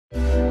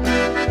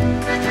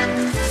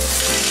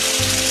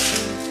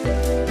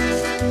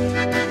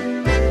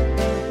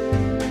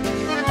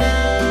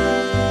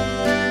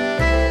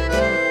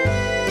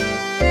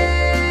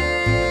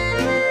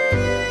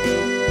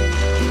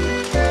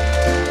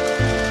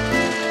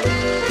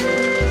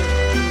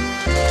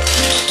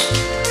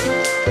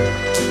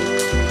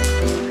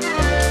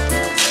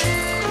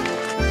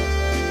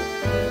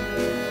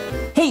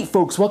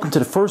folks, welcome to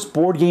the first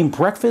board game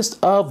breakfast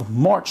of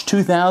March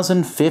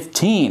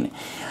 2015.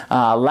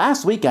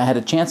 Last week I had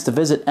a chance to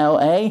visit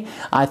LA.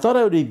 I thought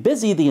I would be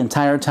busy the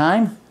entire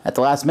time. At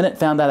the last minute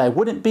found out I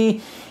wouldn't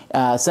be.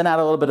 Sent out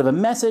a little bit of a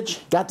message,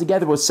 got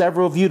together with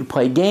several of you to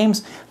play games.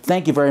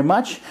 Thank you very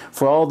much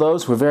for all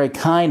those who were very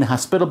kind and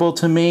hospitable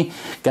to me.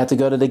 Got to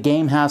go to the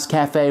Game House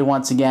Cafe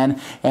once again,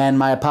 and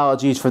my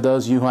apologies for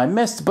those of you who I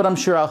missed, but I'm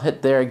sure I'll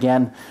hit there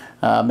again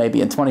maybe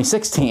in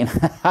 2016.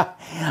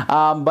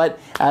 But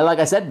like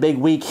I said, big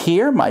week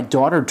here. My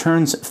daughter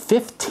turns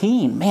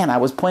 15. Man, I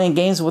was playing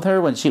games with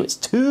her when she was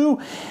 2.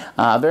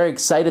 Very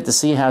excited to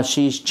see how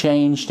she's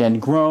changed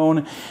and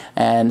grown.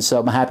 And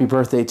so my happy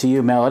birthday to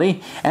you,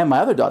 Melody. And my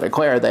other daughter,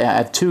 Claire. They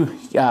have 2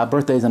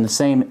 birthdays on the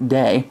same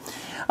day.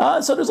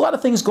 So there's a lot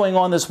of things going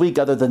on this week.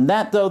 Other than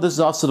that, though, this is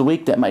also the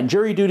week that my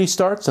jury duty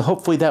starts, so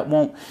hopefully that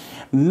won't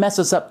mess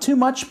us up too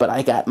much, but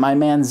I got my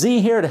man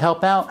Z here to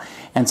help out,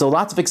 and so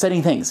lots of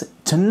exciting things.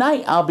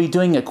 Tonight, I'll be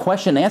doing a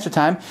question and answer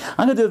time.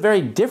 I'm going to do a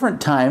very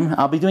different time.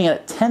 I'll be doing it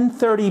at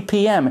 10:30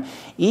 p.m.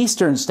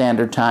 Eastern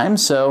Standard Time,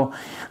 so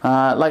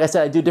like I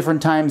said, I do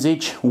different times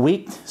each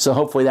week, so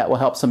hopefully that will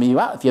help some of you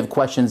out. If you have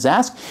questions to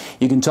ask,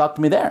 you can talk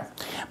to me there.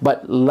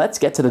 But let's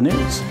get to the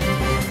news.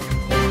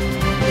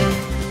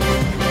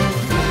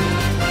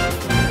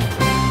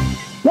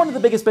 One of the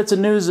biggest bits of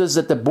news is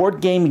that the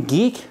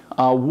Boardgamegeek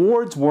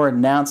awards were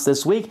announced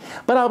this week,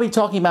 but I'll be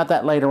talking about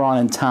that later on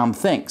in Tom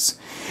Thinks.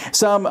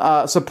 Some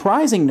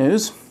surprising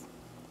news.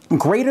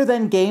 Greater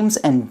Than Games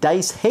and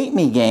Dice Hate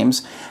Me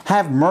Games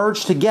have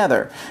merged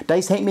together.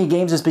 Dice Hate Me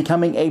Games is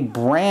becoming a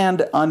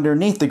brand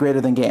underneath the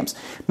Greater Than Games.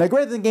 Now,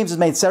 Greater Than Games has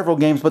made several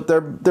games, but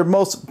their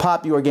most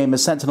popular game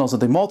is Sentinels of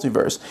the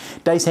Multiverse.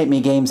 Dice Hate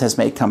Me Games has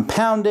made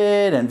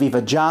Compounded and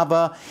Viva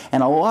Java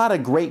and a lot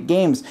of great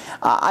games.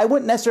 I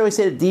wouldn't necessarily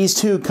say that these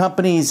two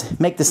companies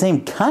make the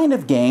same kind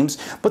of games,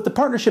 but the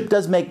partnership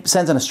does make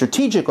sense on a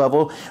strategic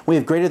level. We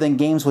have Greater Than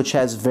Games, which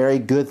has very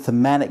good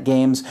thematic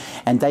games,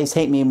 and Dice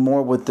Hate Me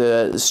more with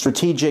the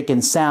strategic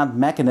and sound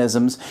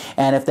mechanisms,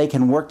 and if they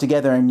can work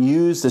together and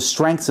use the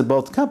strengths of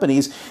both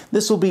companies,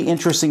 this will be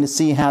interesting to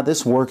see how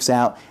this works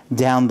out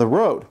down the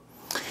road.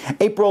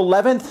 April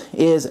 11th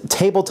is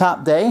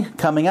Tabletop Day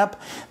coming up.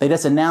 They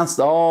just announced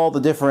all the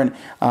different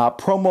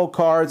promo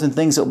cards and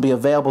things that will be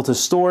available to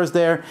stores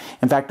there.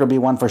 In fact, there'll be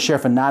one for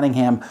Sheriff of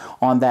Nottingham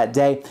on that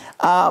day.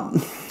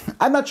 I'm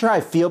not sure how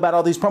I feel about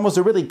all these promos.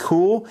 They're really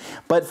cool,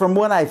 but from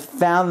what I've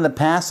found in the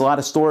past, a lot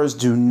of stores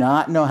do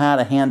not know how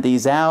to hand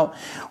these out,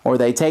 or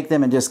they take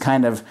them and just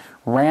kind of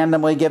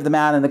randomly give them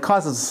out, and it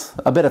causes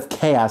a bit of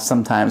chaos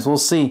sometimes. We'll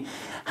see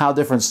how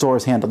different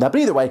stores handle that. But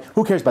either way,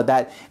 who cares about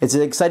that? It's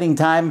an exciting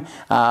time.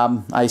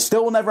 I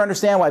still will never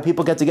understand why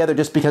people get together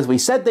just because we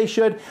said they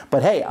should,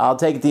 but hey, I'll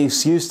take the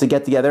excuse to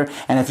get together,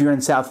 and if you're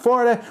in South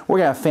Florida, we're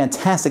going to have a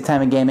fantastic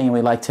time in gaming, and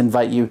we'd like to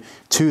invite you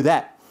to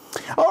that.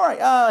 All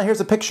right,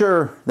 here's a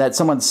picture that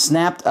someone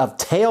snapped of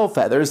Tail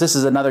Feathers. This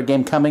is another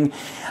game coming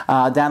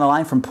down the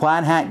line from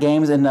Plaid Hat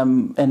Games in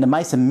the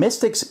Mice and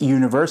Mystics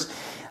universe.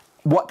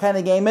 What kind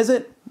of game is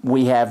it?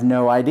 We have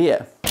no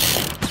idea.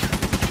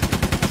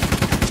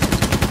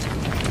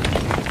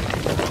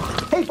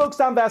 Hey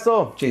folks, I'm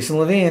Vasel. Jason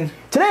Levine.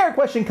 Today our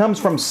question comes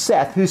from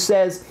Seth, who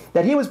says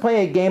that he was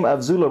playing a game of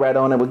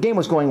Zularedo and the game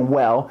was going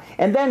well,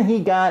 and then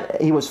he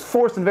was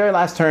forced in the very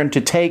last turn to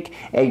take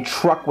a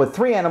truck with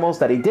 3 animals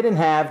that he didn't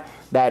have,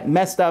 that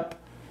messed up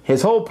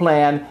his whole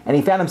plan, and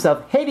he found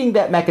himself hating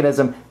that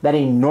mechanism that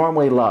he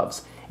normally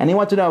loves. And he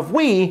wants to know if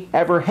we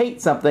ever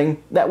hate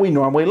something that we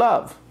normally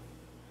love.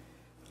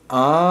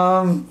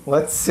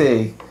 Let's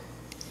see.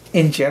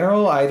 In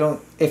general,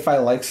 if I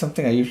like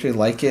something, I usually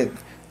like it.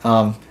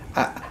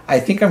 I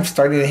think I'm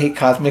starting to hate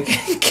Cosmic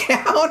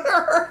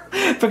Encounter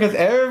because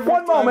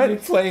every time we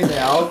play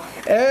now,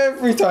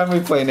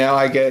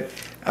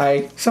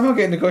 I somehow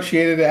get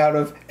negotiated out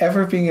of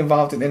ever being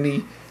involved in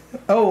any.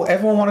 Oh,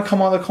 everyone want to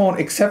come on the cone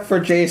except for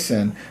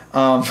Jason.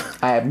 I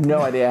have no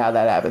idea how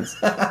that happens.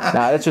 No,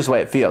 that's just the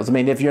way it feels. I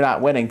mean, if you're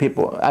not winning,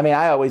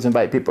 I always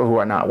invite people who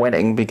are not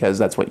winning because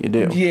that's what you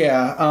do.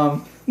 Yeah.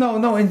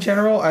 No. In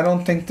general, I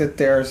don't think that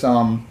there's.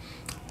 To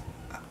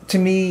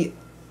me,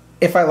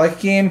 if I like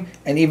a game,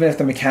 and even if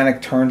the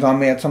mechanic turns on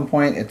me at some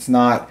point, it's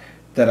not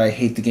that I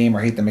hate the game or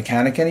hate the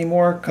mechanic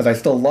anymore, because I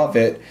still love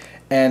it,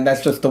 and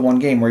that's just the one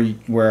game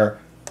where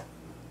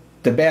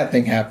the bad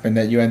thing happened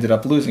that you ended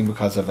up losing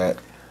because of it.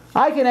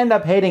 I can end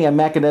up hating a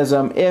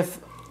mechanism if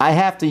I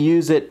have to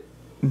use it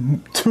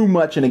too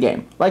much in a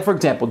game. Like, for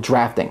example,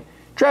 drafting.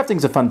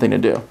 Drafting's a fun thing to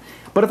do.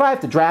 But if I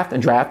have to draft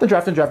and draft and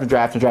draft and draft and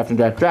draft and draft and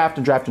draft and draft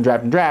and draft and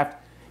draft and draft,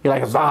 you're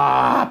like,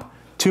 stop!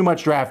 Too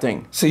much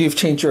drafting. So you've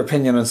changed your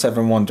opinion on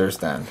Seven Wonders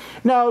then?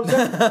 No,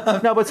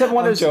 but Seven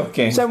Wonders. I'm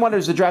joking. Seven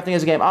Wonders, the drafting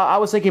is a game. I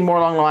was thinking more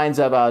along the lines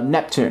of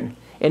Neptune.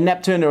 In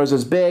Neptune, there was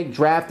this big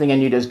drafting,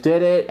 and you just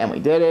did it, and we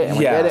did it, and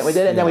we did it, and we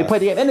did it, and then we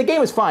played the game. And the game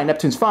was fine.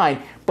 Neptune's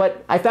fine.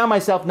 But I found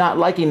myself not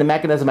liking the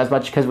mechanism as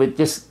much because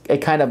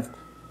it kind of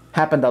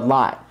happened a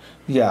lot.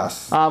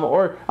 Yes.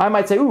 Or I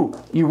might say, ooh,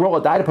 you roll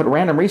a die to put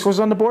random resources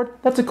on the board.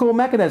 That's a cool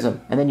mechanism.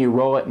 And then you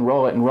roll it and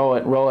roll it and roll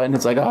it and roll it, and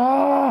it's like,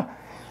 ah.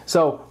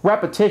 So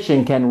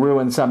repetition can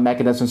ruin some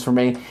mechanisms for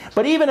me.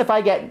 But even if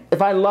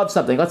I love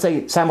something, let's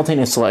say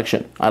simultaneous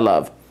selection, I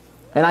love,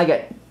 and I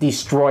get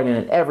destroyed in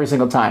it every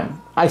single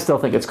time, I still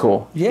think it's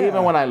cool. Yeah.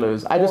 Even when I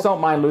lose. I just don't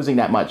mind losing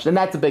that much. And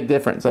that's a big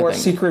difference, I think. Or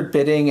secret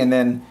bidding, and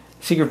then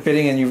secret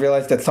bidding, and you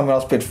realize that someone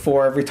else bid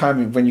 4 every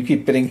time when you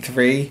keep bidding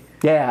 3.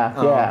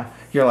 Yeah.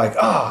 You're like,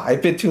 oh, I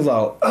bid too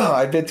low. Oh,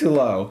 I bid too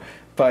low.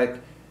 But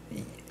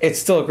it's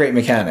still a great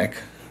mechanic.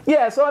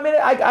 Yeah, so I mean,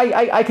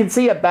 I can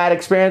see a bad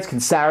experience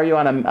can sour you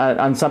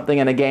on something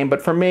in a game,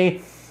 but for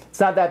me, it's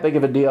not that big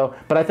of a deal.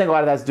 But I think a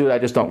lot of that's due to I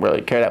just don't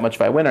really care that much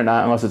if I win or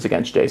not, unless it's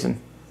against Jason.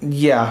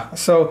 Yeah,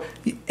 so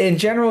in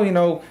general, you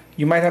know,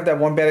 you might have that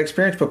one bad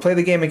experience, but play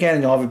the game again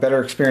and you'll have a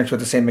better experience with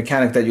the same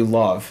mechanic that you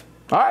love.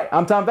 All right,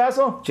 I'm Tom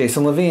Vasel.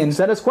 Jason Levine.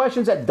 Send us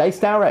questions at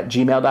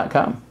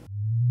dicetower@gmail.com.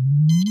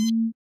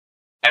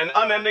 An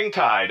unending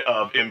tide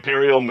of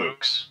Imperial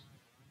Mooks.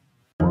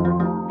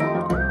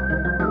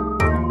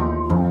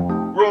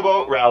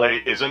 Robo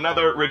Rally is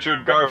another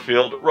Richard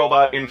Garfield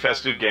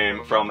robot-infested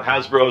game from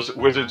Hasbro's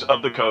Wizards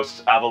of the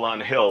Coast's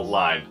Avalon Hill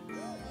line.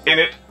 In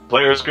it,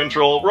 players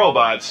control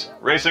robots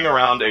racing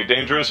around a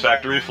dangerous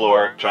factory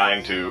floor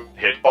trying to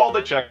hit all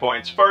the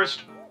checkpoints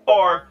first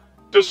or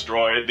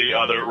destroy the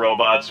other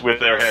robots with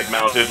their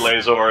head-mounted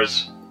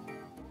lasers.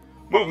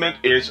 Movement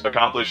is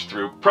accomplished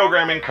through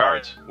programming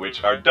cards,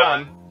 which are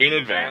done in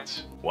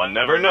advance. One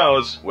never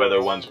knows whether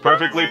one's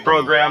perfectly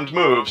programmed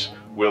moves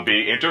will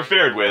be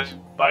interfered with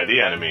by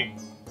the enemy.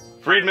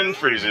 Friedman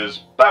Freeze's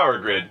Power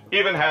Grid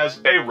even has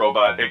a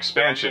robot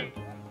expansion.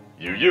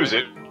 You use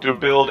it to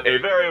build a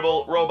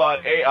variable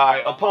robot AI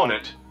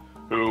opponent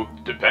who,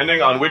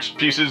 depending on which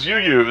pieces you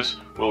use,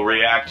 will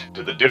react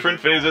to the different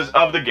phases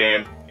of the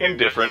game in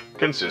different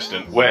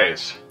consistent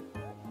ways.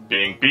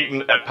 Being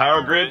beaten at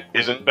Power Grid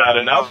isn't bad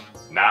enough.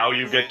 Now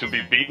you get to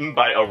be beaten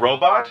by a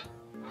robot?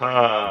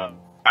 Huh.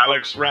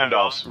 Alex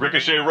Randolph's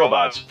Ricochet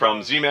Robots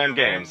from Z-Man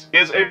Games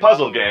is a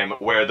puzzle game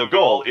where the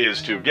goal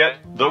is to get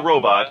the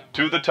robot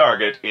to the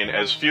target in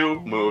as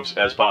few moves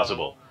as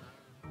possible.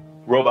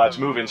 Robots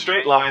move in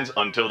straight lines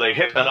until they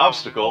hit an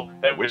obstacle,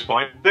 at which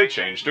point they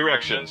change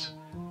directions.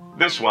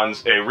 This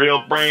one's a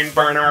real brain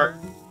burner.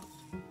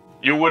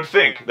 You would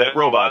think that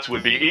robots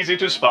would be easy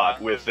to spot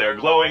with their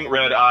glowing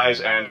red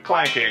eyes and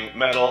clanking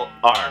metal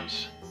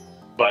arms.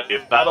 But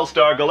if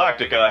Battlestar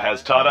Galactica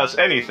has taught us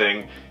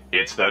anything,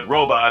 it's that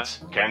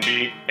robots can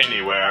be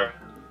anywhere,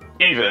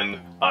 even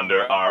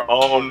under our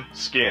own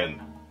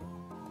skin.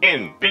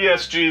 In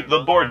BSG the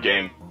board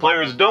game,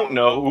 players don't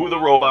know who the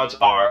robots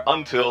are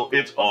until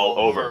it's all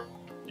over.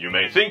 You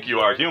may think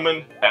you are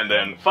human, and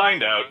then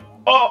find out,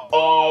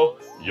 uh-oh,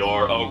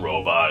 you're a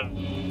robot.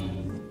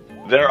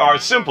 There are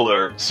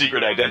simpler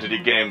secret identity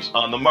games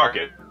on the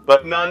market,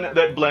 but none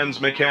that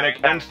blends mechanic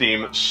and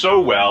theme so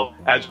well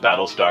as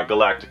Battlestar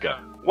Galactica.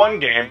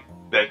 One game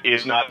that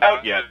is not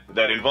out yet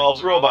that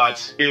involves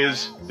robots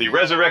is the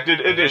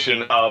resurrected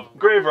edition of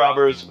Grave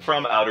Robbers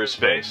from Outer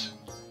Space.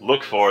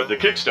 Look for the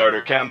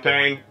Kickstarter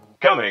campaign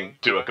coming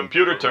to a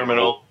computer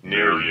terminal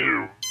near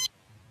you.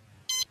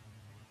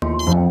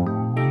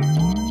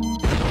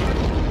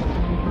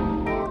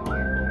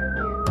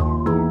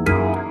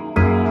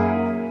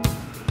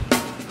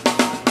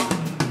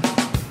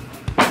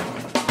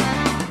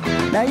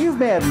 Now you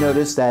may have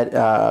noticed that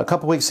a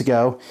couple weeks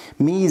ago,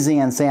 me, Z,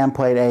 and Sam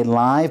played a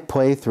live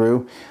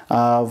playthrough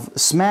of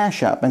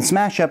Smash Up. And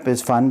Smash Up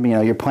is fun. You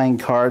know, you're playing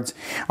cards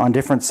on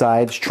different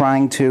sides,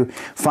 trying to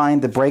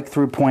find the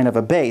breakthrough point of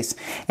a base.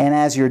 And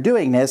as you're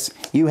doing this,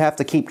 you have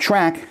to keep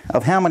track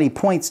of how many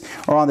points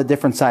are on the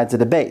different sides of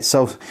the base.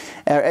 So,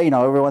 you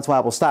know, every once in a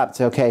while we'll stop and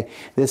say, okay,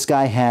 this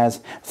guy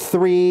has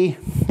 3,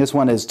 this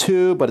one is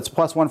 2, but it's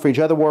 +1 for each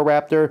other War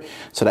Raptor.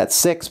 So that's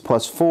 6,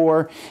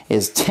 +4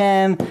 is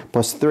 10,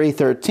 +3,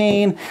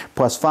 13,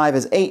 +5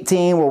 is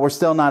 18. Well, we're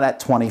still not at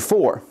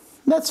 24.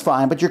 That's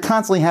fine, but you're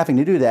constantly having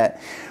to do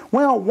that.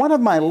 Well, one of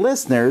my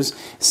listeners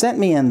sent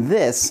me in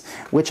this,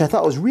 which I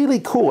thought was really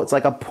cool. It's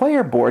like a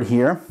player board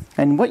here,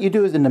 and what you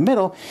do is in the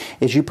middle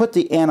is you put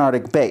the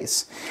Antarctic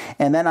base,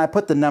 and then I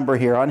put the number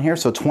here on here,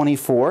 so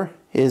 24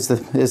 is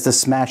the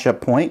smash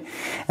up point,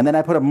 and then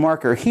I put a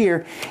marker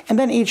here, and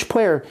then each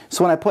player,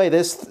 so when I play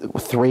this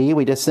 3,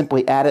 we just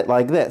simply add it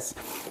like this.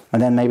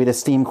 And then maybe the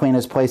Steam Queen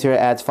is placed here,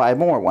 adds 5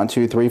 more. 1,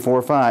 2, 3,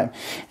 4, 5.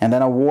 And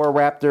then a War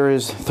Raptor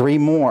is 3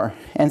 more.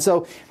 And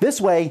so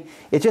this way,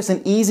 it's just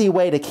an easy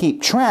way to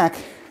keep track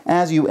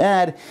as you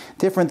add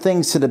different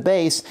things to the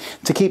base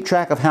to keep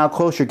track of how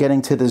close you're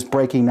getting to this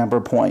breaking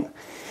number point.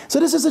 So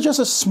this is just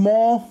a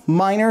small,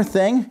 minor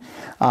thing,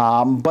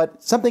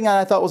 but something that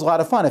I thought was a lot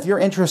of fun. If you're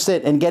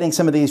interested in getting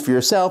some of these for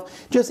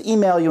yourself, just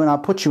email you and I'll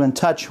put you in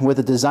touch with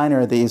the designer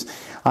of these.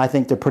 I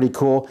think they're pretty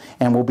cool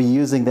and we'll be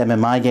using them in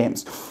my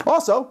games.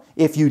 Also,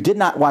 if you did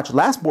not watch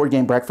last Board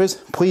Game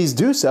Breakfast, please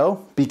do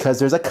so because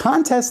there's a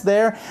contest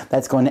there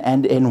that's going to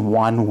end in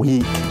 1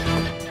 week.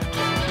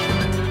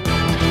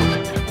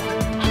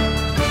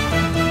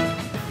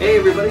 Hey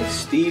everybody,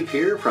 Steve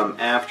here from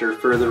After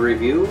Further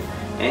Review,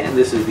 and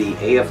this is the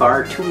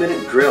AFR 2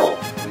 Minute Drill.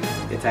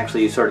 It's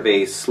actually sort of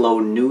a slow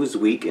news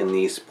week in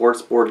the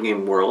sports board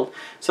game world,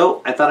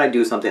 so I thought I'd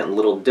do something a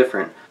little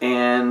different.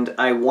 And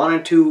I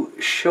wanted to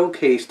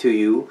showcase to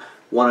you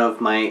one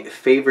of my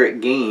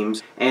favorite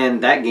games,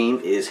 and that game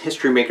is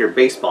History Maker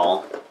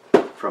Baseball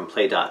from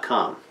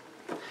Play.com.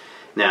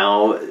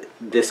 Now,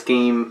 this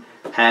game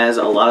has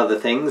a lot of the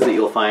things that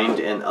you'll find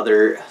in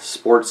other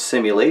sports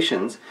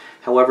simulations.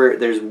 However,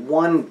 there's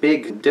one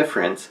big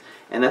difference,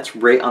 and that's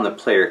right on the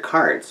player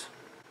cards.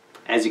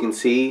 As you can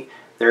see,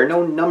 there are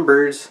no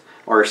numbers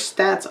or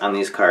stats on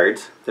these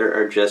cards. There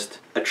are just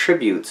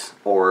attributes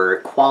or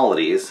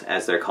qualities,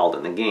 as they're called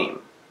in the game.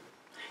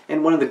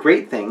 And one of the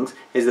great things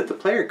is that the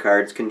player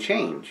cards can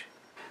change.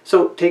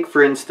 So take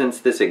for instance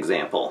this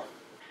example.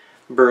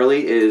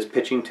 Burley is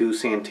pitching to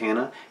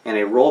Santana, and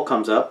a roll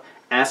comes up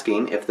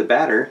asking if the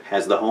batter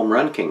has the home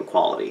run king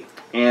quality.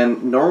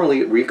 And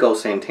normally Rico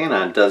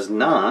Santana does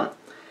not.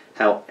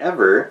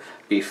 However,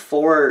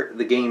 before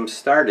the game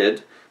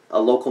started,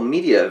 a local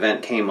media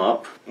event came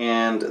up,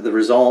 and the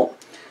result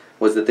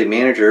was that the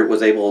manager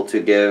was able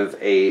to give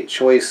a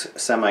choice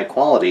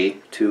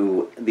semi-quality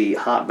to the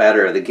hot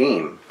batter of the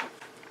game.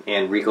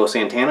 And Rico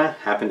Santana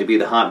happened to be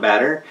the hot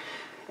batter,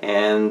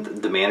 and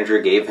the manager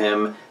gave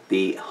him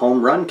the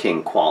home run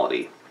king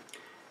quality.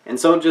 And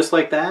so just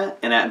like that,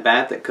 an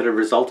at-bat that could have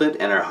resulted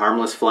in a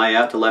harmless fly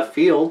out to left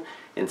field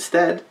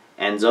instead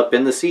ends up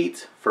in the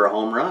seats for a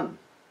home run.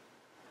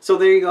 So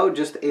there you go,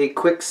 just a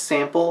quick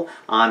sample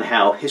on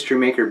how History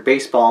Maker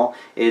Baseball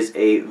is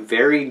a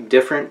very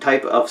different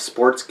type of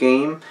sports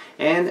game,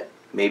 and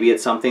maybe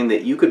it's something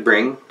that you could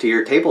bring to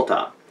your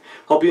tabletop.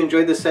 Hope you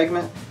enjoyed this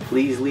segment.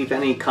 Please leave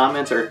any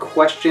comments or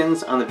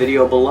questions on the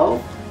video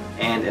below,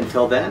 and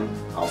until then,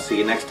 I'll see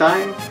you next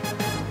time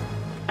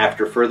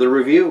after further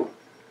review.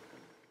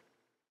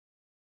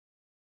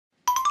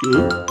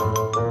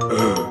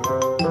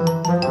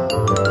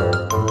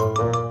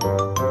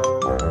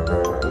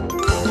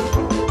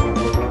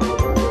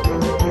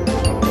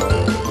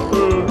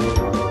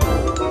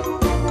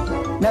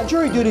 Now,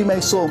 jury duty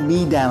may slow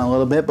me down a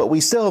little bit, but we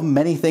still have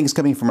many things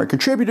coming from our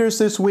contributors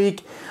this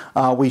week.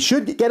 We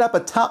should get up a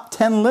top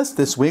 10 list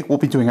this week. We'll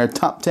be doing our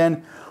top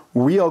 10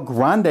 Rio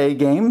Grande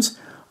games.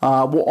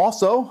 We'll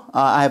also,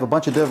 I have a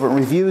bunch of different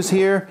reviews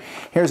here.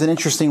 Here's an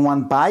interesting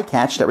one,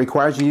 Bycatch, that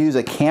requires you to use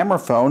a camera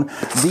phone.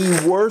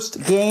 The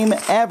worst game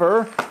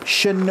ever,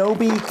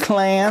 Shinobi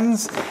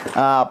Clans,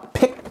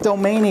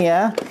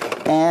 Pictomania,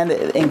 and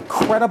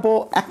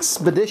Incredible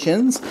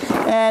Expeditions.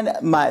 And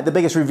the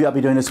biggest review I'll be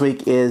doing this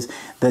week is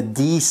the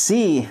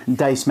DC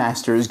Dice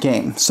Masters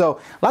game. So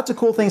lots of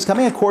cool things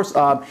coming. Of course,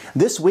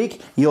 this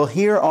week you'll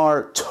hear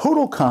our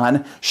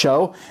TotalCon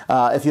show.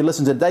 If you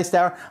listen to the Dice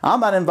Tower,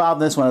 I'm not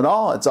involved in this one at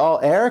all. It's all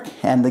Eric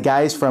and the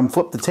guys from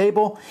Flip the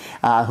Table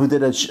who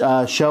did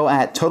a show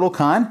at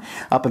TotalCon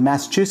up in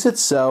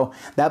Massachusetts. So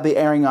that'll be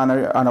airing on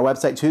our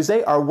website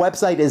Tuesday. Our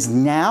website is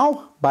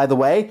now, by the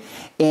way,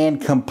 in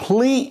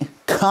complete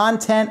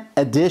content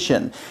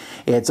edition.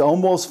 It's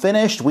almost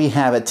finished. We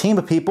have a team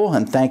of people,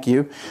 and thank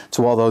you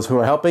to all those who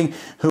are helping,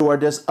 who are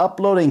just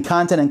uploading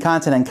content and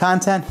content and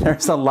content.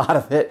 There's a lot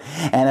of it,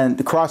 and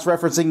then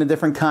cross-referencing the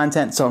different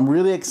content, so I'm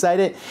really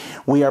excited.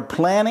 We are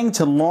planning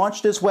to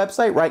launch this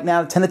website. Right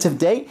now, the tentative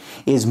date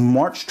is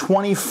March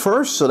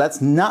 21st, so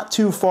that's not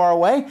too far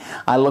away.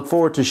 I look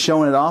forward to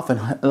showing it off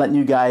and letting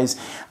you guys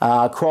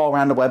crawl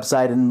around the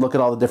website and look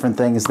at all the different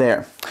things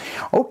there.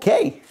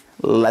 Okay,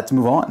 let's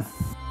move on.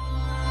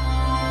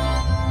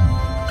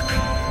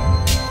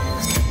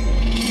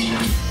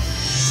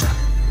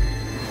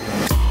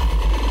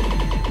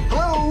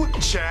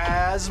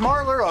 Chaz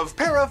Marler of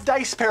Pair of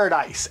Dice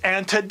Paradise,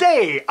 and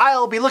today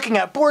I'll be looking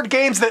at board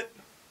games that...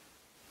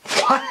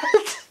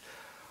 What?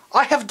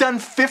 I have done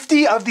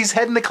 50 of these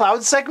Head in the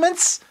Clouds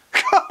segments?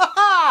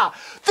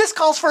 This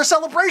calls for a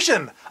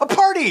celebration, a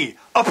party,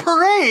 a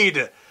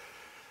parade!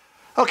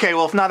 Okay,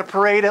 well, if not a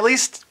parade, at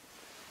least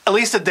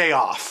a day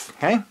off,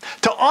 okay?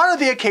 To honor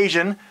the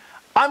occasion,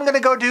 I'm gonna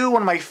go do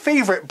one of my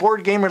favorite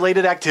board game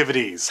related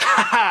activities.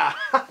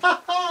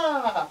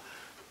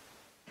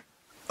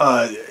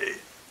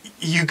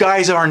 You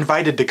guys are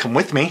invited to come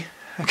with me.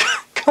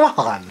 Come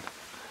on.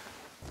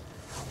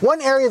 One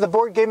area of the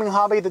board gaming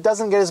hobby that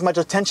doesn't get as much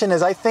attention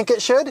as I think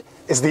it should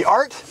is the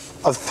art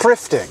of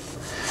thrifting.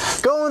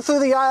 Going through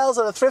the aisles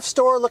at a thrift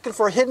store looking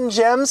for hidden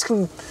gems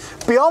can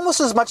be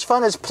almost as much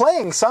fun as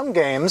playing some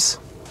games.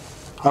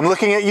 I'm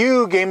looking at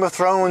you, Game of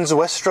Thrones,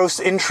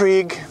 Westeros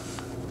Intrigue.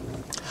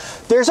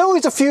 There's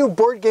always a few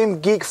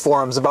Boardgamegeek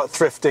forums about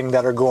thrifting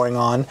that are going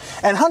on,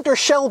 and Hunter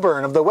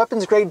Shelburne of the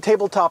Weapons Grade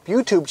Tabletop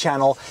YouTube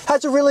channel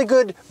has a really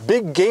good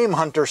Big Game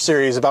Hunter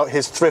series about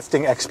his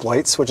thrifting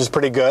exploits, which is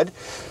pretty good.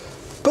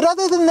 But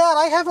other than that,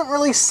 I haven't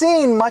really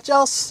seen much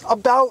else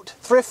about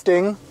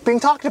thrifting being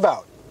talked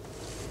about.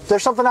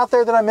 There's something out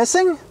there that I'm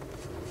missing?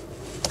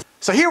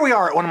 So here we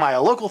are at one of my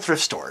local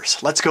thrift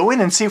stores. Let's go in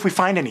and see if we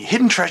find any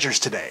hidden treasures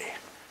today.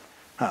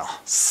 Well,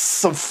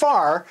 so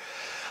far,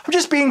 I'm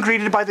just being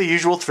greeted by the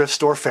usual thrift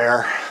store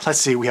fare. Let's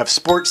see, we have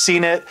Sports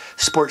Seen It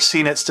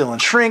Still in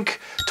Shrink,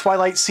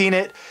 Twilight Seen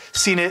It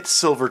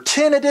Silver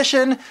Tin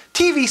Edition,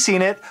 TV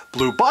Seen It,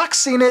 Blue Box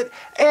Seen It,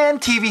 and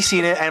TV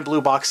Seen It and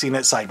Blue Box Seen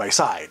It side by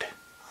side.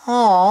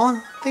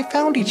 Aww, they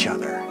found each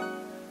other.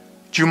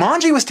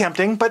 Jumanji was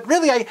tempting, but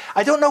really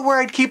I don't know where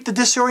I'd keep the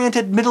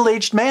disoriented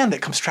middle-aged man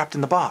that comes trapped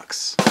in the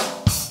box.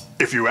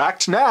 If you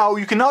act now,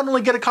 you can not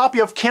only get a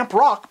copy of Camp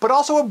Rock, but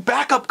also a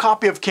backup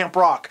copy of Camp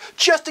Rock,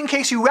 just in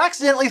case you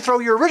accidentally throw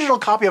your original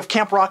copy of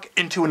Camp Rock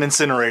into an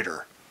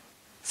incinerator.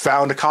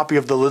 Found a copy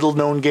of the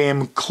little-known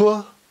game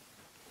Clue?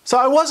 So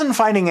I wasn't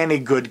finding any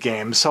good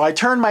games, so I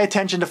turned my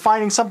attention to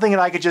finding something that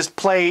I could just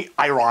play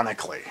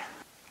ironically.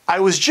 I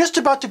was just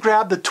about to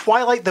grab the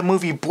Twilight the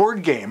Movie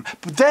board game,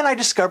 but then I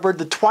discovered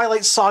the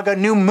Twilight Saga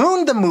New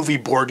Moon the Movie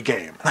board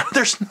game.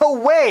 There's no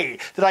way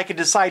that I could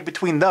decide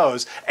between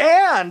those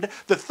and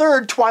the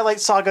third Twilight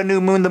Saga New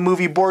Moon the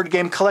Movie board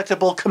game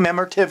collectible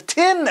commemorative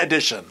tin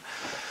edition.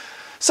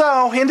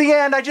 So in the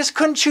end, I just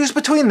couldn't choose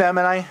between them,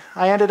 and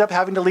I ended up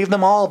having to leave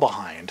them all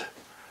behind.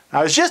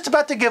 I was just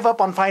about to give up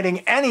on finding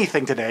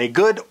anything today,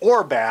 good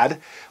or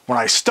bad, when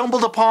I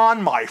stumbled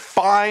upon my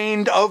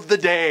find of the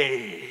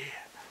day.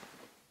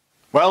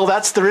 Well,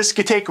 that's the risk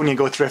you take when you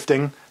go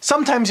thrifting.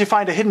 Sometimes you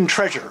find a hidden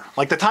treasure,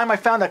 like the time I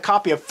found a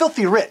copy of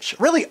Filthy Rich,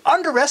 a really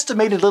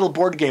underestimated little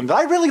board game that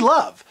I really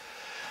love.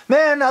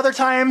 Then other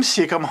times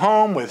you come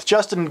home with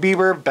Justin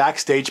Bieber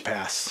Backstage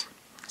Pass.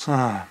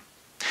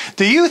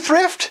 Do you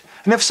thrift?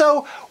 And if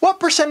so, what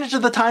percentage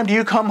of the time do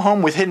you come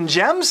home with hidden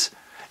gems,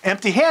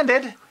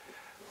 empty-handed,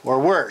 or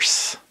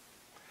worse?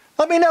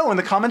 Let me know in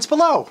the comments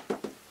below.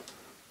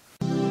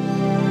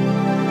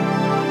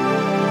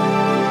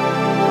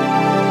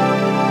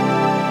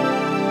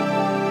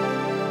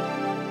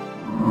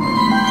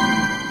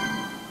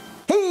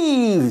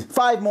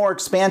 Five more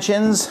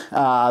expansions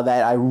that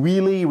I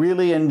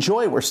really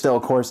enjoy. We're still,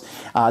 of course,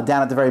 down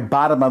at the very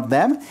bottom of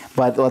them,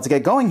 but let's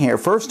get going here.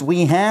 First,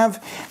 we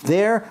have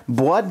their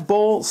Blood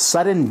Bowl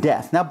Sudden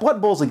Death. Now,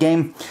 Blood Bowl is a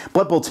game,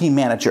 Blood Bowl Team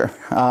Manager.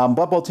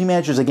 Blood Bowl Team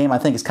Manager is a game I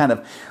think is kind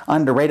of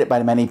underrated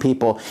by many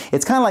people.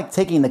 It's kind of like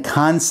taking the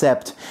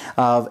concept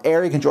of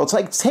area control. It's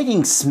like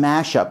taking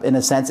Smash Up, in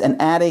a sense,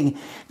 and adding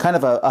kind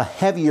of a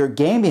heavier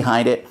game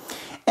behind it.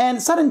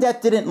 And Sudden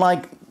Death didn't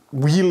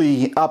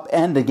really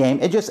upend the game.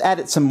 It just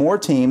added some more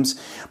teams,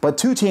 but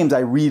two teams I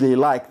really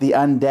like, the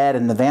Undead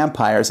and the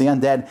Vampires. The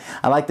Undead,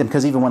 I like them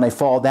because even when they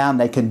fall down,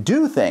 they can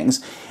do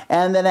things.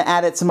 And then it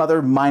added some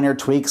other minor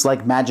tweaks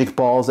like magic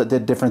balls that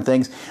did different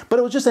things. But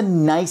it was just a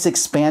nice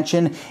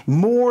expansion,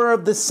 more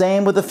of the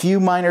same with a few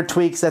minor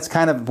tweaks. That's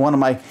kind of one of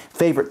my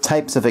favorite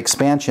types of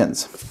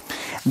expansions.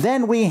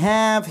 Then we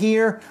have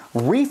here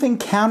Reef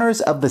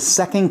Encounters of the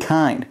Second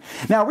Kind.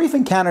 Now, Reef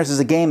Encounters is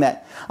a game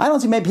that I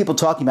don't see many people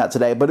talking about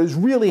today, but it was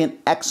really an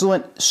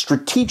excellent,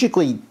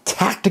 strategically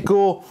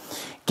tactical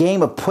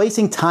game of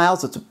placing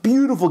tiles. It's a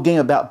beautiful game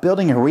about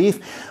building a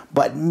reef,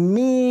 but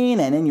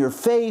mean and in your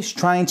face,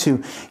 trying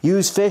to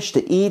use fish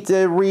to eat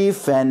the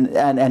reef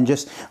and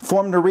just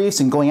form the reefs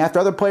and going after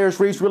other players'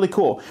 reefs. Really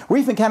cool.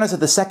 Reef Encounters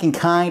of the Second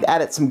Kind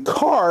added some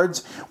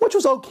cards, which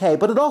was okay,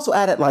 but it also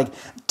added like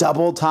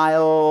double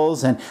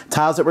tiles and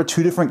tiles that were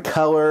two different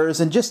colors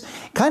and just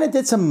kind of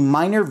did some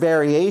minor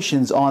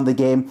variations on the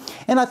game,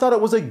 and I thought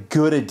it was a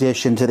good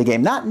addition to the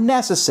game. Not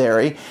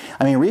necessary.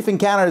 I mean, Reef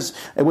Encounters,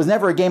 it was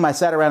never a game I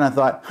sat around and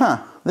thought,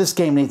 this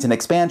game needs an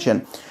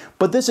expansion.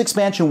 But this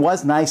expansion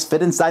was nice,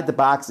 fit inside the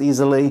box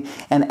easily,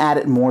 and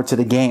added more to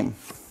the game.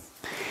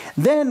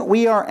 Then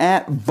we are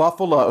at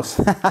Buffaloes.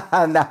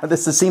 Now,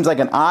 this seems like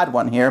an odd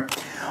one here.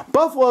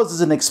 Buffaloes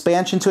is an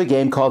expansion to a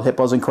game called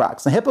Hippos and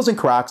Crocs. Now, Hippos and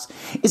Crocs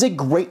is a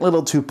great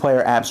little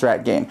two-player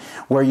abstract game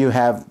where you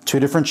have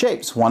two different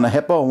shapes, one a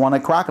hippo and one a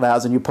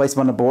crocodiles, and you place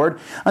them on the board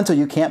until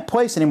you can't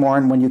place anymore,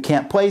 and when you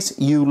can't place,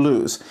 you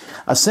lose.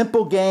 A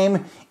simple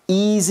game,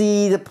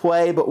 easy to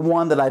play, but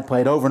one that I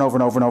played over and over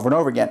and over and over and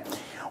over again.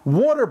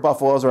 Water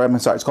Buffaloes, or I'm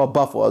sorry, it's called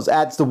Buffaloes,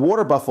 adds the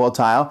Water Buffalo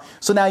tile.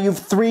 So now you have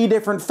three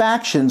different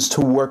factions to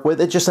work with.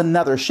 It's just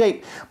another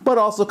shape, but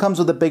also comes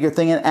with a bigger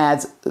thing and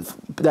adds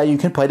that you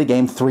can play the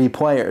game 3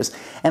 players.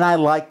 And I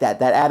like that.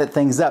 That added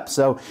things up.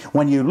 So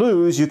when you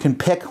lose, you can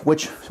pick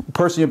which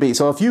person you'll be.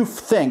 So if you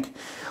think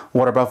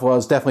Water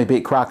Buffaloes definitely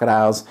beat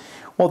Crocodiles,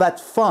 well,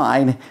 that's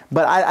fine,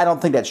 but I don't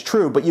think that's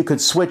true. But you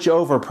could switch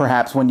over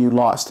perhaps when you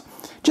lost.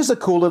 Just a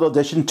cool little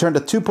addition. Turned a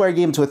 2-player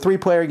game into a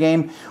 3-player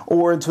game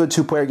or into a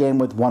 2-player game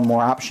with one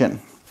more option.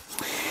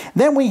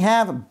 Then we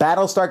have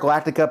Battlestar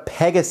Galactica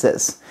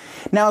Pegasus.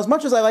 Now, as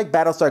much as I like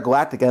Battlestar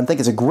Galactica and think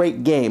it's a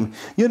great game,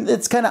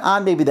 it's kind of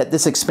odd maybe that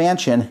this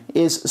expansion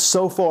is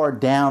so far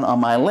down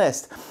on my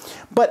list.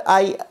 But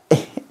I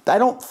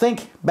don't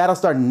think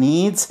Battlestar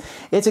needs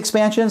its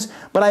expansions,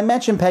 but I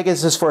mentioned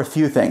Pegasus for a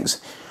few things.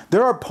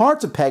 There are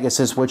parts of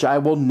Pegasus which I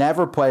will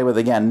never play with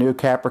again, New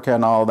Caprica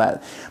and all of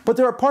that. But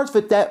there are parts of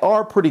it that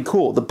are pretty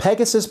cool. The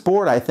Pegasus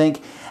board, I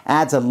think,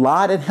 adds a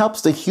lot. It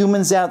helps the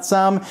humans out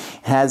some. It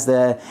has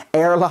the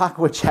airlock,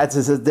 which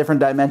adds a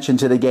different dimension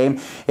to the game.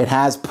 It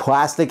has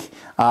plastic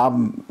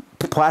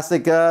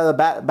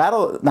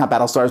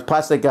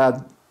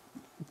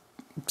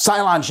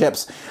Cylon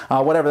ships,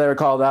 whatever they were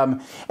called,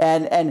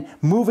 and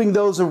moving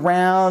those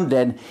around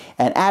and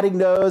adding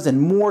those and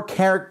more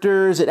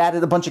characters. It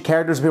added a bunch of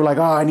characters. People were like,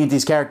 oh, I need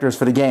these characters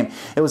for the game.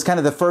 It was kind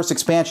of the first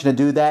expansion to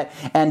do that.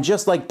 And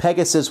just like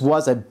Pegasus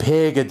was a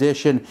big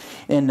addition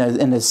in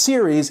the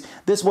series,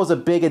 this was a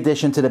big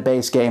addition to the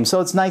base game.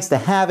 So it's nice to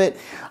have it.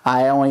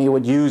 I only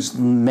would use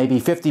maybe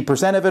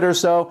 50% of it or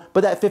so,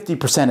 but that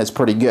 50% is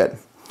pretty good.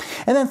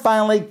 And then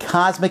finally,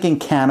 Cosmic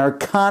Encounter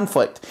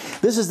Conflict.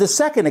 This is the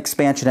second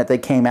expansion that they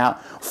came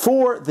out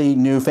for the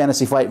new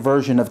Fantasy Flight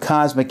version of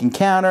Cosmic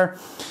Encounter.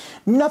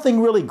 Nothing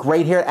really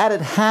great here.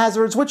 Added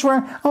hazards, which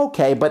were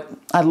okay, but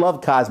I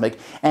love Cosmic.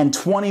 And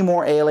 20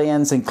 more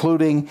aliens,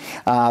 including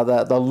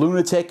the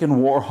Lunatic and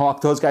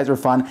Warhawk. Those guys were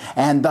fun.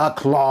 And the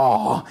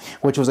Claw,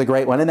 which was a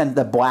great one. And then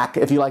the black,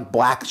 if you like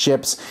black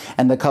ships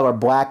and the color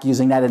black,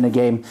 using that in the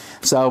game.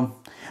 So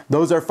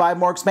those are 5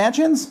 more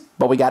expansions,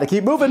 but we got to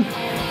keep moving.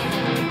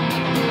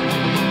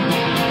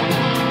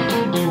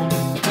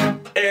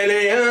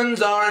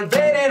 Aliens are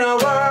invading our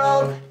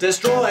world,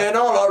 destroying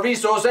all our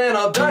resources and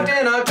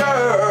abducting our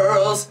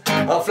girls.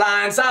 Our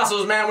flying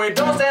saucers, man, we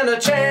don't stand a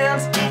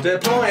chance,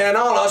 deploying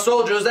all our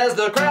soldiers as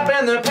the crap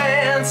in their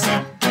pants.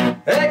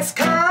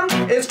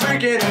 XCOM is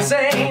freaking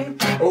insane,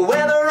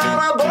 whether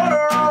on a board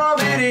or on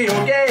a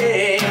video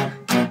game.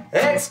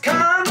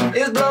 XCOM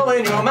is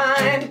blowing your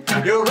mind,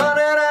 you're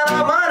running out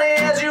of money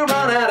as you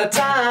run out of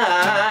time.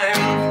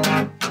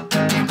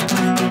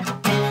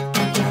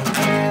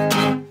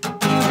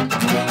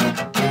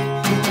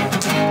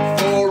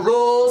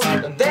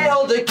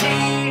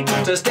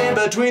 To stand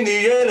between the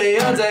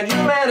aliens and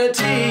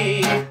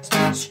humanity.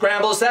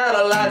 Scramble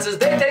satellites as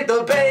they take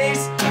the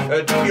base.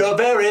 Do your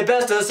very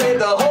best to save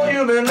the whole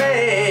human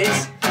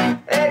race.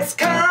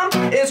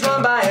 XCOM is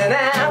run by an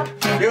app.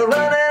 You're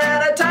running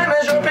out of time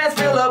as your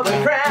pants fill up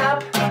with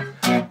crap.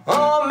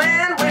 Oh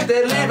man, wish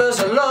they'd leave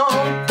us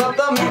alone, but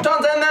the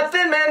mutants and that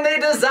thin man, they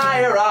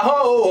desire a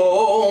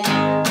home.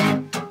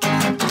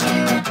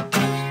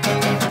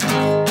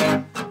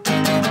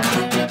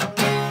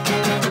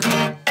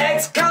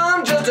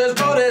 As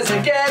good as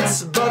it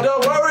gets, but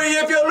don't worry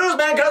if you lose,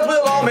 man, cause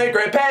we'll all make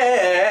great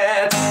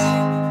pets.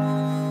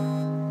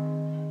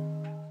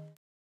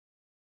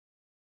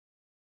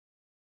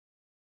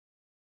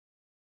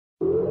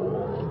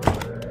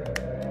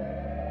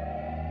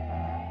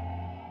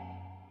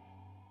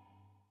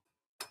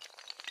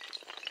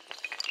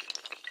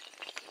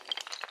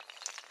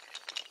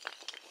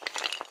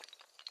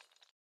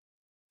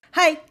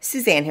 Hi,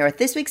 Suzanne here with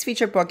this week's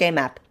featured board game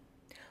app.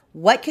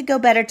 What could go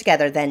better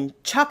together than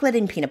chocolate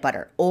and peanut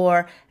butter,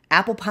 or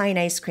apple pie and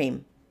ice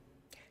cream?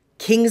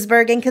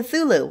 Kingsburg and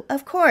Cthulhu,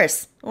 of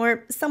course,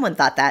 or someone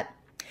thought that.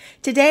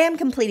 Today I'm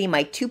completing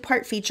my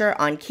 2-part feature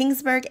on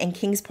Kingsburg and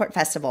Kingsport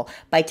Festival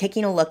by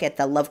taking a look at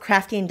the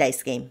Lovecraftian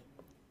dice game.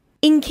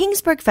 In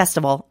Kingsport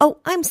Festival,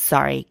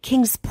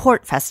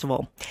 Kingsport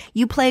Festival,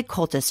 you play a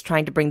cultist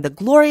trying to bring the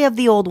glory of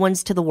the old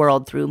ones to the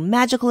world through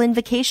magical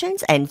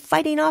invocations and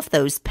fighting off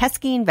those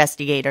pesky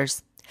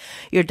investigators.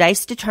 Your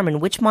dice determine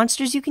which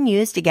monsters you can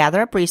use to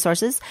gather up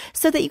resources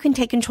so that you can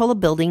take control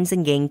of buildings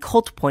and gain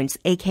cult points,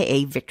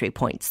 aka victory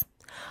points.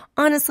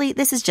 Honestly,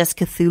 this is just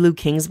Cthulhu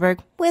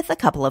Kingsburg with a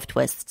couple of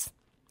twists.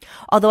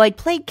 Although I'd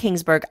played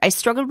Kingsburg, I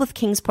struggled with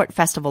Kingsport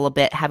Festival a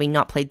bit, having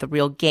not played the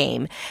real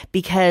game,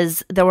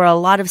 because there were a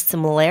lot of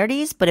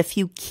similarities, but a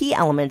few key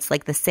elements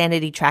like the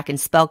sanity track and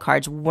spell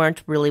cards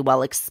weren't really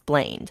well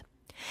explained.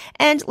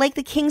 And like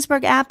the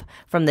Kingsburg app,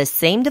 from the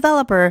same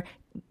developer,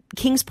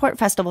 Kingsport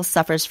Festival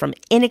suffers from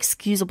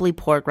inexcusably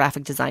poor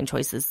graphic design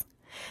choices.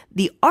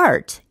 The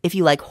art, if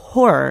you like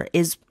horror,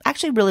 is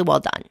actually really well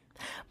done.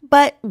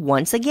 But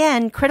once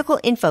again, critical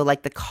info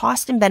like the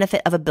cost and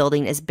benefit of a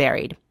building is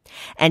buried.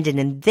 And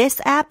in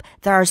this app,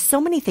 there are so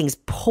many things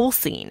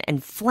pulsing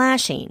and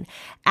flashing.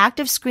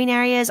 Active screen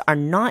areas are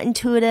not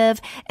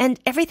intuitive, and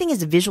everything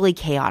is visually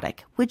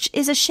chaotic, which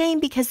is a shame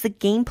because the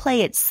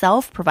gameplay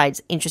itself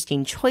provides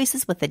interesting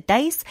choices with the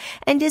dice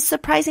and is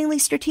surprisingly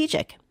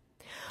strategic.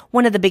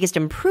 One of the biggest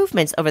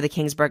improvements over the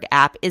Kingsburg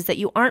app is that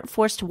you aren't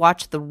forced to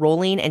watch the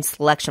rolling and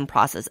selection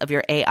process of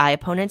your AI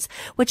opponents,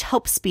 which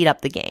helps speed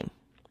up the game.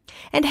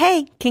 And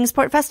hey,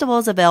 Kingsport Festival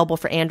is available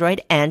for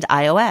Android and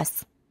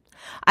iOS.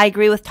 I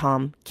agree with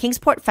Tom.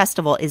 Kingsport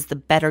Festival is the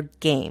better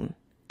game,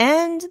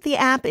 and the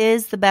app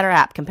is the better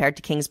app compared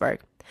to Kingsburg.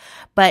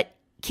 But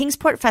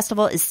Kingsport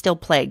Festival is still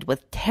plagued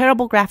with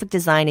terrible graphic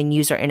design and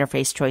user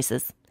interface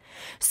choices.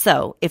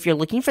 So, if you're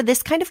looking for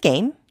this kind of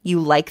game, you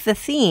like the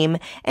theme,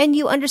 and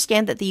you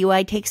understand that the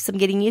UI takes some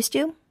getting used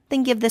to,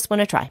 then give this one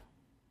a try.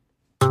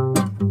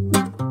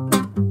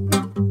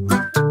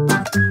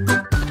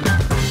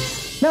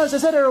 Now, as I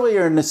said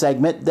earlier in the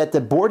segment, that the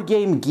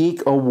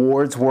Boardgamegeek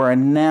Awards were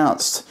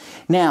announced.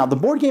 Now, the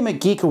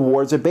Boardgamegeek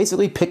Awards are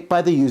basically picked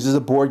by the users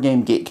of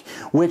Boardgamegeek,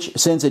 which,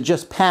 since it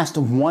just passed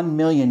 1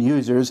 million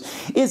users,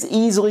 is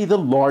easily the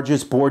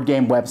largest board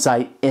game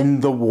website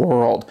in the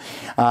world.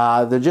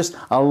 There's just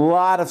a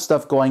lot of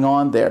stuff going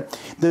on there.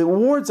 The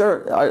awards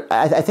are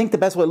I think the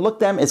best way to look at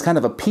them is kind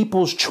of a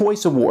People's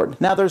Choice Award.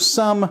 Now, there's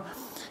some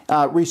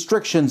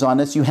restrictions on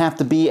this. You have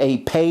to be a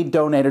paid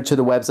donator to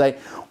the website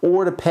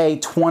or to pay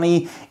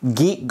 20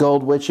 Geek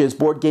Gold, which is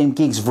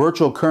Boardgamegeek's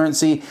virtual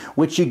currency,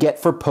 which you get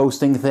for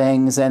posting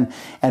things and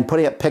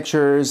putting up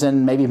pictures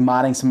and maybe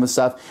modding some of the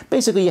stuff.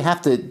 Basically, you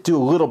have to do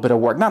a little bit of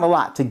work, not a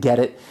lot, to get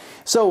it.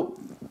 So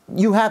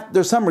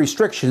there's some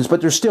restrictions,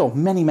 but there's still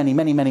many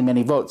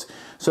votes.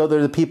 So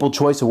they're the People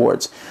Choice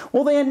Awards.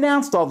 Well, they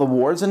announced all the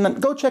awards,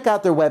 and go check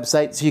out their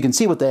website so you can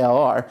see what they all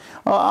are.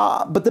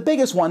 But the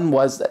biggest one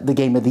was the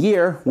Game of the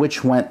Year,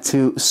 which went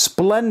to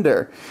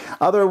Splendor.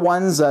 Other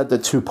ones, the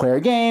two-player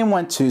game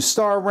went to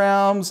Star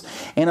Realms,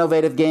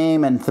 Innovative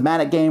Game and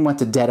Thematic Game went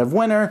to Dead of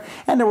Winter,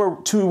 and there were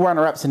 2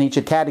 runner-ups in each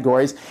of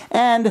categories.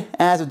 And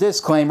as a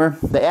disclaimer,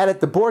 they added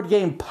the Board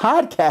Game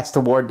Podcast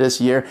Award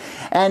this year,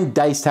 and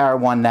Dice Tower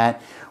won that,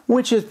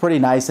 which is pretty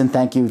nice, and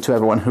thank you to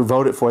everyone who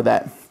voted for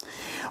that.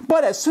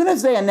 But as soon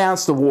as they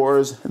announced the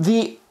awards,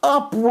 the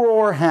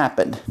uproar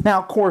happened. Now,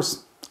 of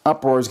course,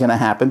 uproar is going to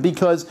happen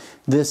because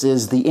this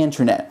is the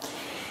internet.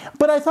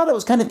 But I thought it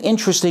was kind of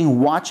interesting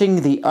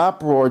watching the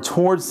uproar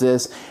towards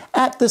this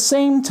at the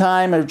same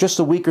time, or just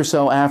a week or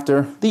so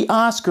after, the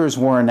Oscars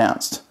were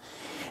announced.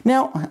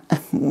 Now,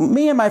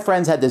 me and my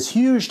friends had this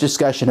huge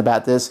discussion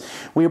about this.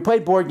 We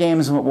played board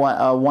games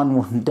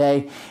one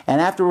day, and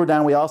after we were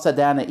done, we all sat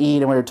down to eat,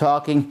 and we were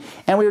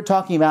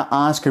talking about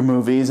Oscar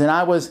movies, and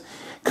I was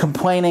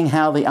complaining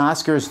how the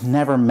Oscars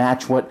never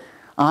match what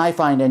I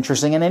find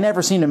interesting, and they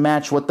never seem to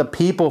match what the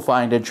people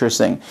find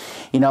interesting.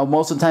 You know,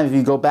 most of the time, if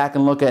you go back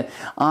and look at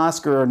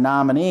Oscar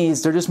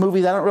nominees, they're just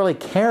movies I don't really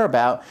care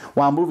about,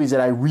 while movies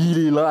that I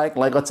really like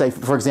let's say,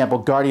 for example,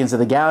 Guardians of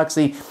the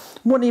Galaxy,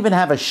 wouldn't even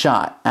have a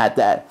shot at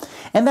that.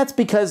 And that's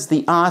because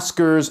the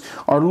Oscars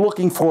are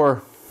looking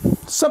for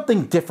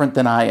something different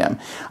than I am.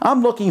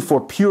 I'm looking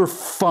for pure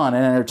fun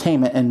and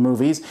entertainment in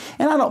movies,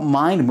 and I don't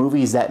mind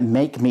movies that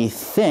make me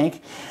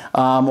think,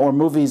 or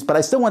movies, but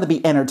I still want to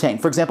be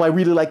entertained. For example, I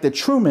really like The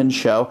Truman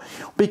Show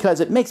because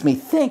it makes me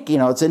think, you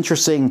know, it's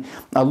interesting,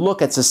 a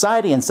look at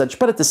society and such,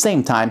 but at the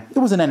same time, it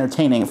was an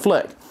entertaining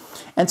flick.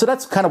 And so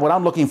that's kind of what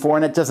I'm looking for,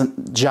 and it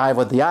doesn't jive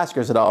with the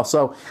Oscars at all.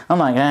 So I'm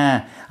like,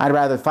 I'd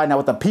rather find out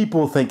what the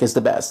people think is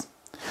the best.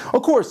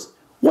 Of course,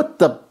 what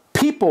the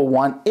people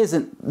want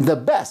isn't the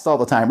best all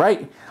the time,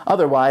 right?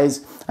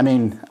 Otherwise, I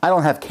mean, I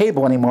don't have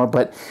cable anymore,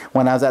 but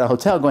when I was at a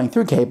hotel going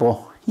through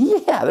cable,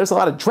 yeah, there's a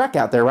lot of dreck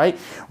out there, right?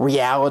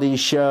 Reality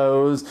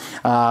shows,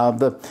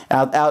 out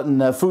in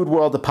the food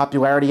world, the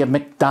popularity of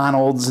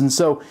McDonald's, and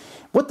so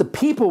what the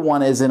people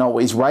want isn't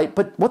always right,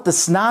 but what the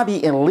snobby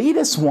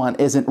elitists want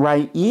isn't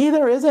right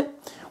either, is it?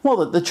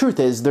 Well, the truth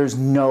is there's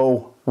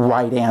no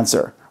right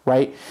answer,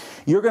 right?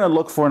 You're going to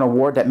look for an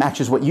award that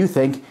matches what you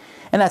think,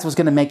 and that's what's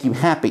going to make you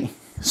happy.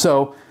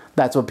 So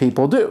that's what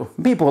people do.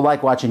 People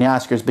like watching the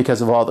Oscars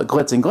because of all the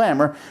glitz and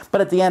glamour,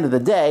 but at the end of the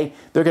day,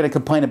 they're going to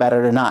complain about it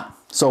or not.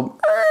 So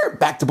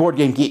back to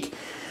Boardgamegeek.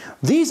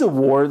 These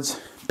awards,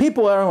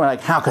 people are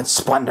like, how could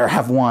Splendor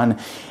have won?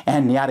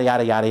 And yada,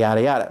 yada, yada,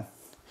 yada, yada.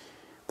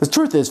 The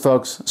truth is,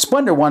 folks,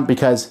 Splendor won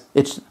because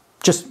it's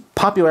just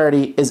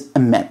popularity is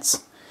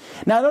immense.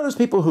 Now, I know there's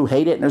people who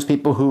hate it and there's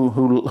people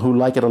who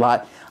like it a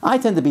lot. I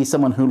tend to be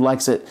someone who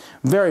likes it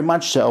very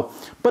much so.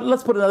 But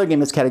let's put another game in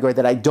this category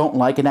that I don't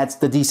like, and that's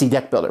the DC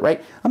Deck Builder,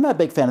 right? I'm not a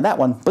big fan of that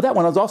one, but that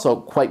one was also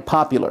quite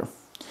popular.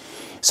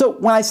 So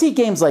when I see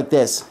games like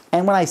this,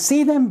 and when I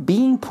see them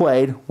being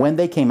played when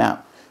they came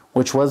out,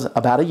 which was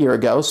about a year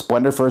ago,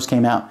 Splendor first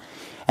came out,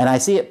 and I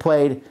see it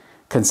played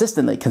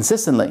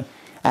consistently,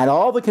 at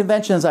all the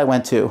conventions I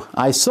went to,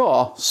 I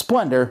saw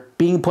Splendor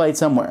being played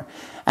somewhere.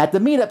 At the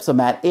meetups I'm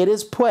at, it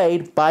is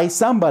played by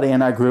somebody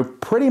in our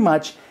group pretty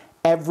much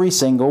every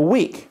single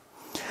week.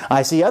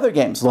 I see other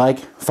games like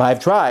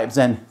Five Tribes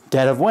and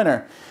Dead of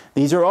Winter.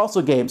 These are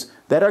also games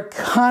that are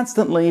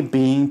constantly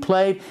being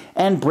played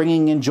and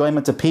bringing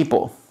enjoyment to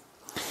people.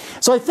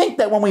 So I think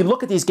that when we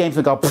look at these games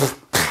and go,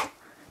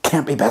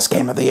 can't be best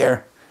game of the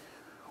year.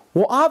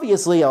 Well,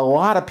 obviously, a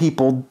lot of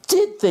people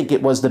did think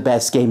it was the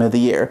best game of the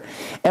year.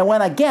 And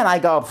when, again, I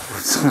go,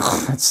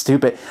 that's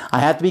stupid, I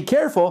have to be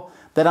careful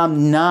that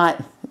I'm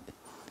not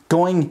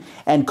going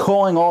and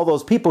calling all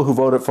those people who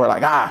voted for it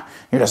like,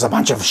 you're just a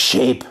bunch of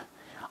sheep.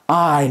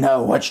 I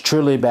know what's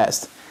truly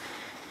best.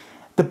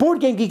 The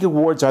Boardgamegeek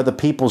Awards are the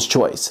people's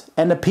choice,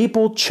 and the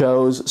people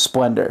chose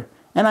Splendor.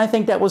 And I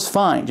think that was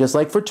fine. Just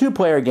like for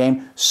two-player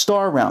game,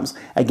 Star Realms,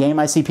 a game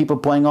I see people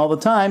playing all the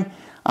time,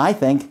 I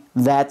think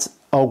that's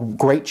a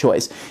great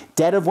choice.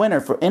 Dead of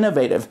Winter for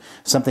innovative,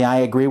 something I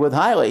agree with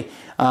highly.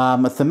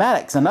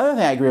 Thematics, another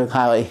thing I agree with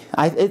highly.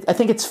 I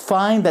think it's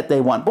fine that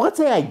they won. But let's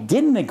say I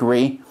didn't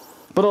agree,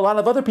 but a lot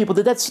of other people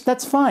did.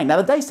 That's fine. Now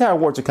the Dice Tower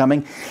Awards are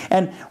coming,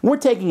 and we're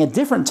taking a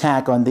different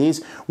tack on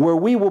these, where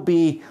we will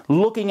be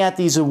looking at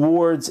these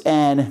awards,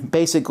 and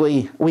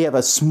basically we have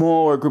a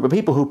smaller group of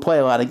people who play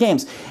a lot of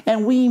games,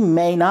 and we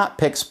may not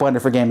pick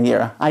Splendor for Game of the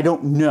Year. I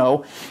don't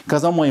know,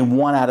 because I'm only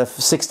 1 out of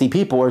 60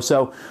 people or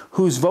so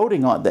who's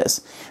voting on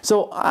this.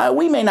 So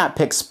we may not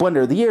pick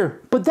Splendor of the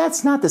Year, but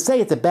that's not to say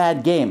it's a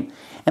bad game.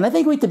 And I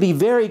think we have to be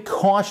very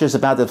cautious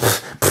about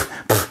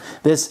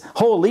this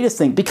whole elitist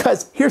thing,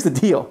 because here's the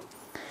deal.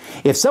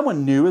 If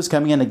someone new is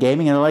coming into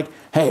gaming and they're like,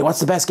 hey, what's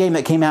the best game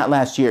that came out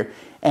last year?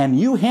 And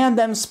you hand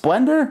them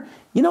Splendor,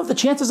 you know what the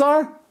chances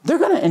are? They're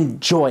going to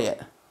enjoy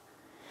it.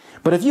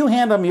 But if you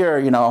hand them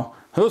your,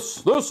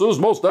 this is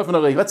most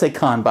definitely, let's say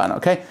Kanban,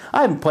 okay?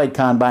 I haven't played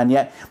Kanban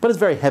yet, but it's a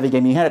very heavy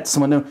game. You hand it to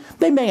someone new,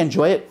 they may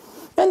enjoy it,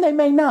 and they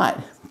may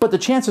not. But the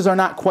chances are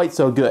not quite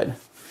so good.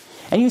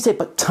 And you say,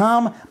 but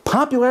Tom,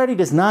 popularity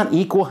does not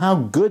equal how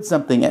good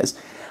something is.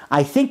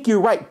 I think you're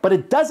right, but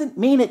it doesn't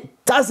mean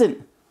it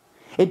doesn't.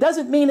 It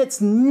doesn't mean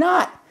it's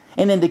not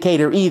an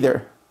indicator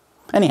either.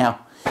 Anyhow,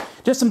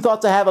 just some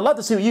thoughts I have. I'd love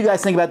to see what you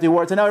guys think about the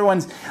awards. I know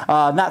everyone's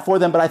not for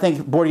them, but I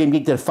think Board Game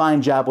Geek did a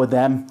fine job with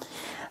them.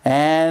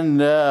 And,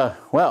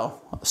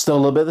 well, still a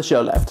little bit of the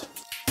show left.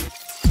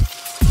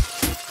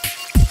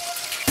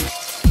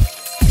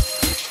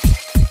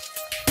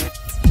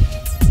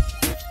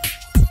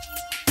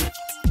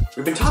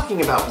 We've been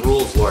talking about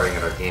rules lawyering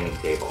at our gaming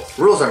table.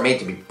 Rules are made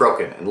to be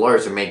broken and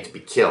lawyers are made to be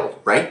killed,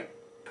 right?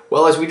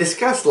 Well, as we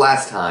discussed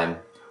last time,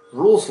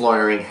 rules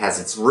lawyering has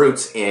its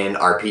roots in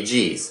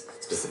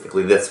RPGs,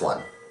 specifically this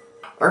one.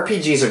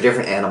 RPGs are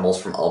different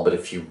animals from all but a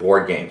few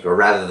board games, where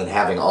rather than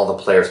having all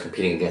the players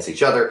competing against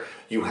each other,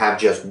 you have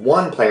just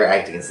one player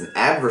acting as an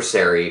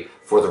adversary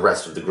for the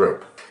rest of the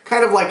group.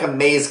 Kind of like a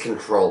maze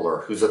controller,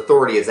 whose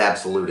authority is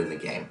absolute in the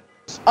game.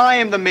 I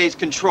am the maze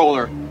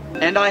controller,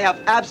 and I have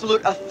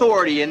absolute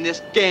authority in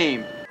this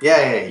game.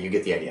 Yeah, you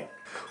get the idea.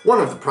 One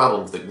of the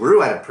problems that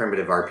grew out of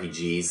primitive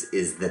RPGs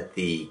is that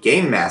the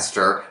game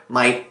master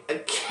might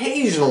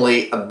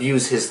occasionally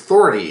abuse his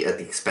authority at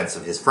the expense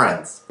of his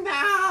friends.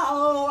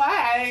 No,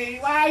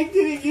 why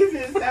didn't you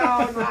just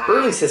tell me?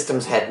 Early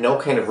systems had no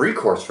kind of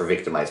recourse for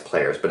victimized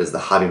players, but as the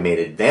hobby made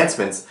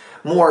advancements,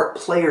 more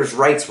players'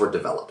 rights were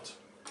developed.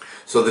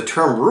 So the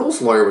term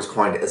rules lawyer was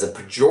coined as a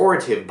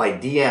pejorative by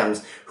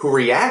DMs who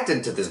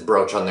reacted to this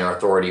broach on their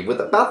authority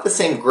with about the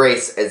same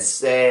grace as,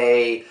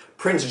 say,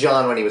 Prince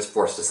John when he was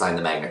forced to sign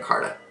the Magna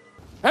Carta.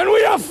 And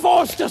we are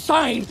forced to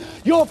sign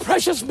your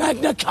precious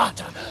Magna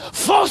Carta,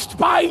 forced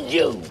by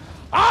you.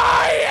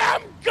 I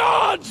am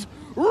God's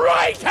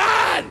right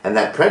hand! And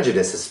that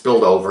prejudice has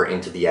spilled over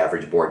into the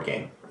average board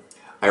game.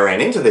 I ran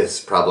into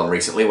this problem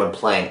recently when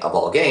playing, of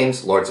all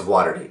games, Lords of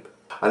Waterdeep.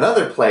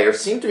 Another player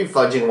seemed to be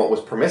fudging what was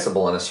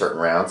permissible in a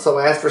certain round, so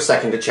I asked for a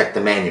second to check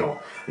the manual.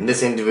 And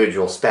this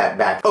individual spat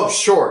back, "Oh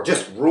sure,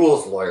 just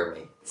rules lawyer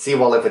me." See,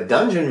 while if a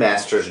dungeon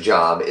master's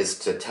job is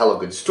to tell a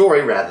good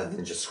story rather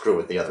than just screw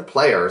with the other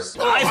players,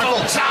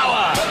 Eiffel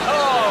Tower!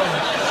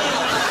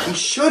 Oh. he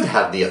should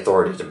have the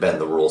authority to bend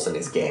the rules in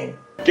his game.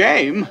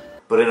 Game?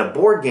 But in a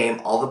board game,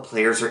 all the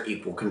players are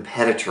equal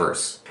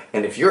competitors.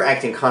 And if you're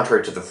acting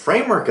contrary to the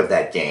framework of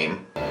that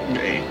game,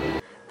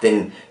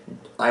 then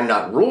I'm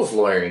not rules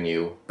lawyering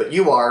you, but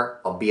you are,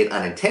 albeit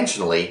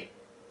unintentionally,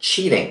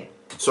 cheating.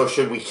 So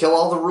should we kill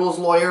all the rules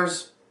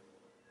lawyers?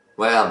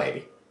 Well,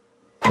 maybe.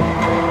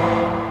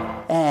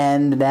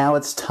 And now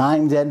it's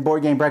time to end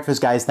Board Game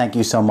Breakfast. Guys, thank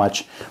you so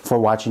much for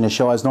watching the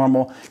show as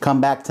normal.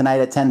 Come back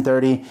tonight at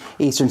 10:30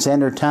 Eastern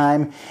Standard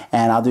Time,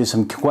 and I'll do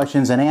some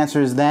questions and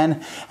answers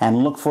then.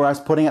 And look for us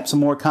putting up some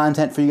more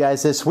content for you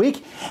guys this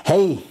week.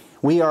 Hey,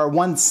 we are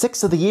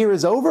 1/6 of the year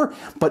is over,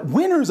 but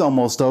winter's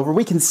almost over.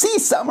 We can see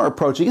summer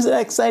approaching. Isn't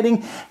that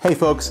exciting? Hey,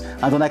 folks,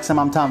 until next time,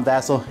 I'm Tom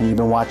Vasel, and you've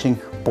been watching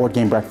Board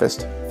Game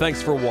Breakfast.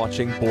 Thanks for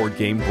watching Board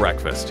Game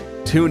Breakfast.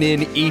 Tune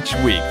in each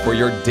week for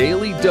your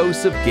daily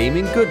dose of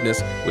gaming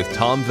goodness with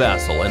Tom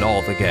Vasel and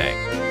all the gang.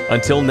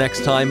 Until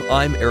next time,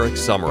 I'm Eric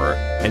Summerer,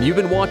 and you've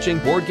been watching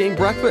Board Game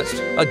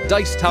Breakfast, a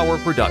Dice Tower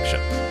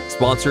production,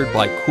 sponsored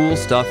by Cool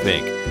Stuff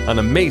Inc., an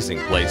amazing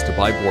place to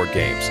buy board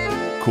games.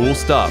 Cool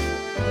stuff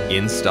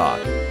in stock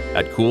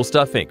at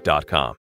coolstuffinc.com.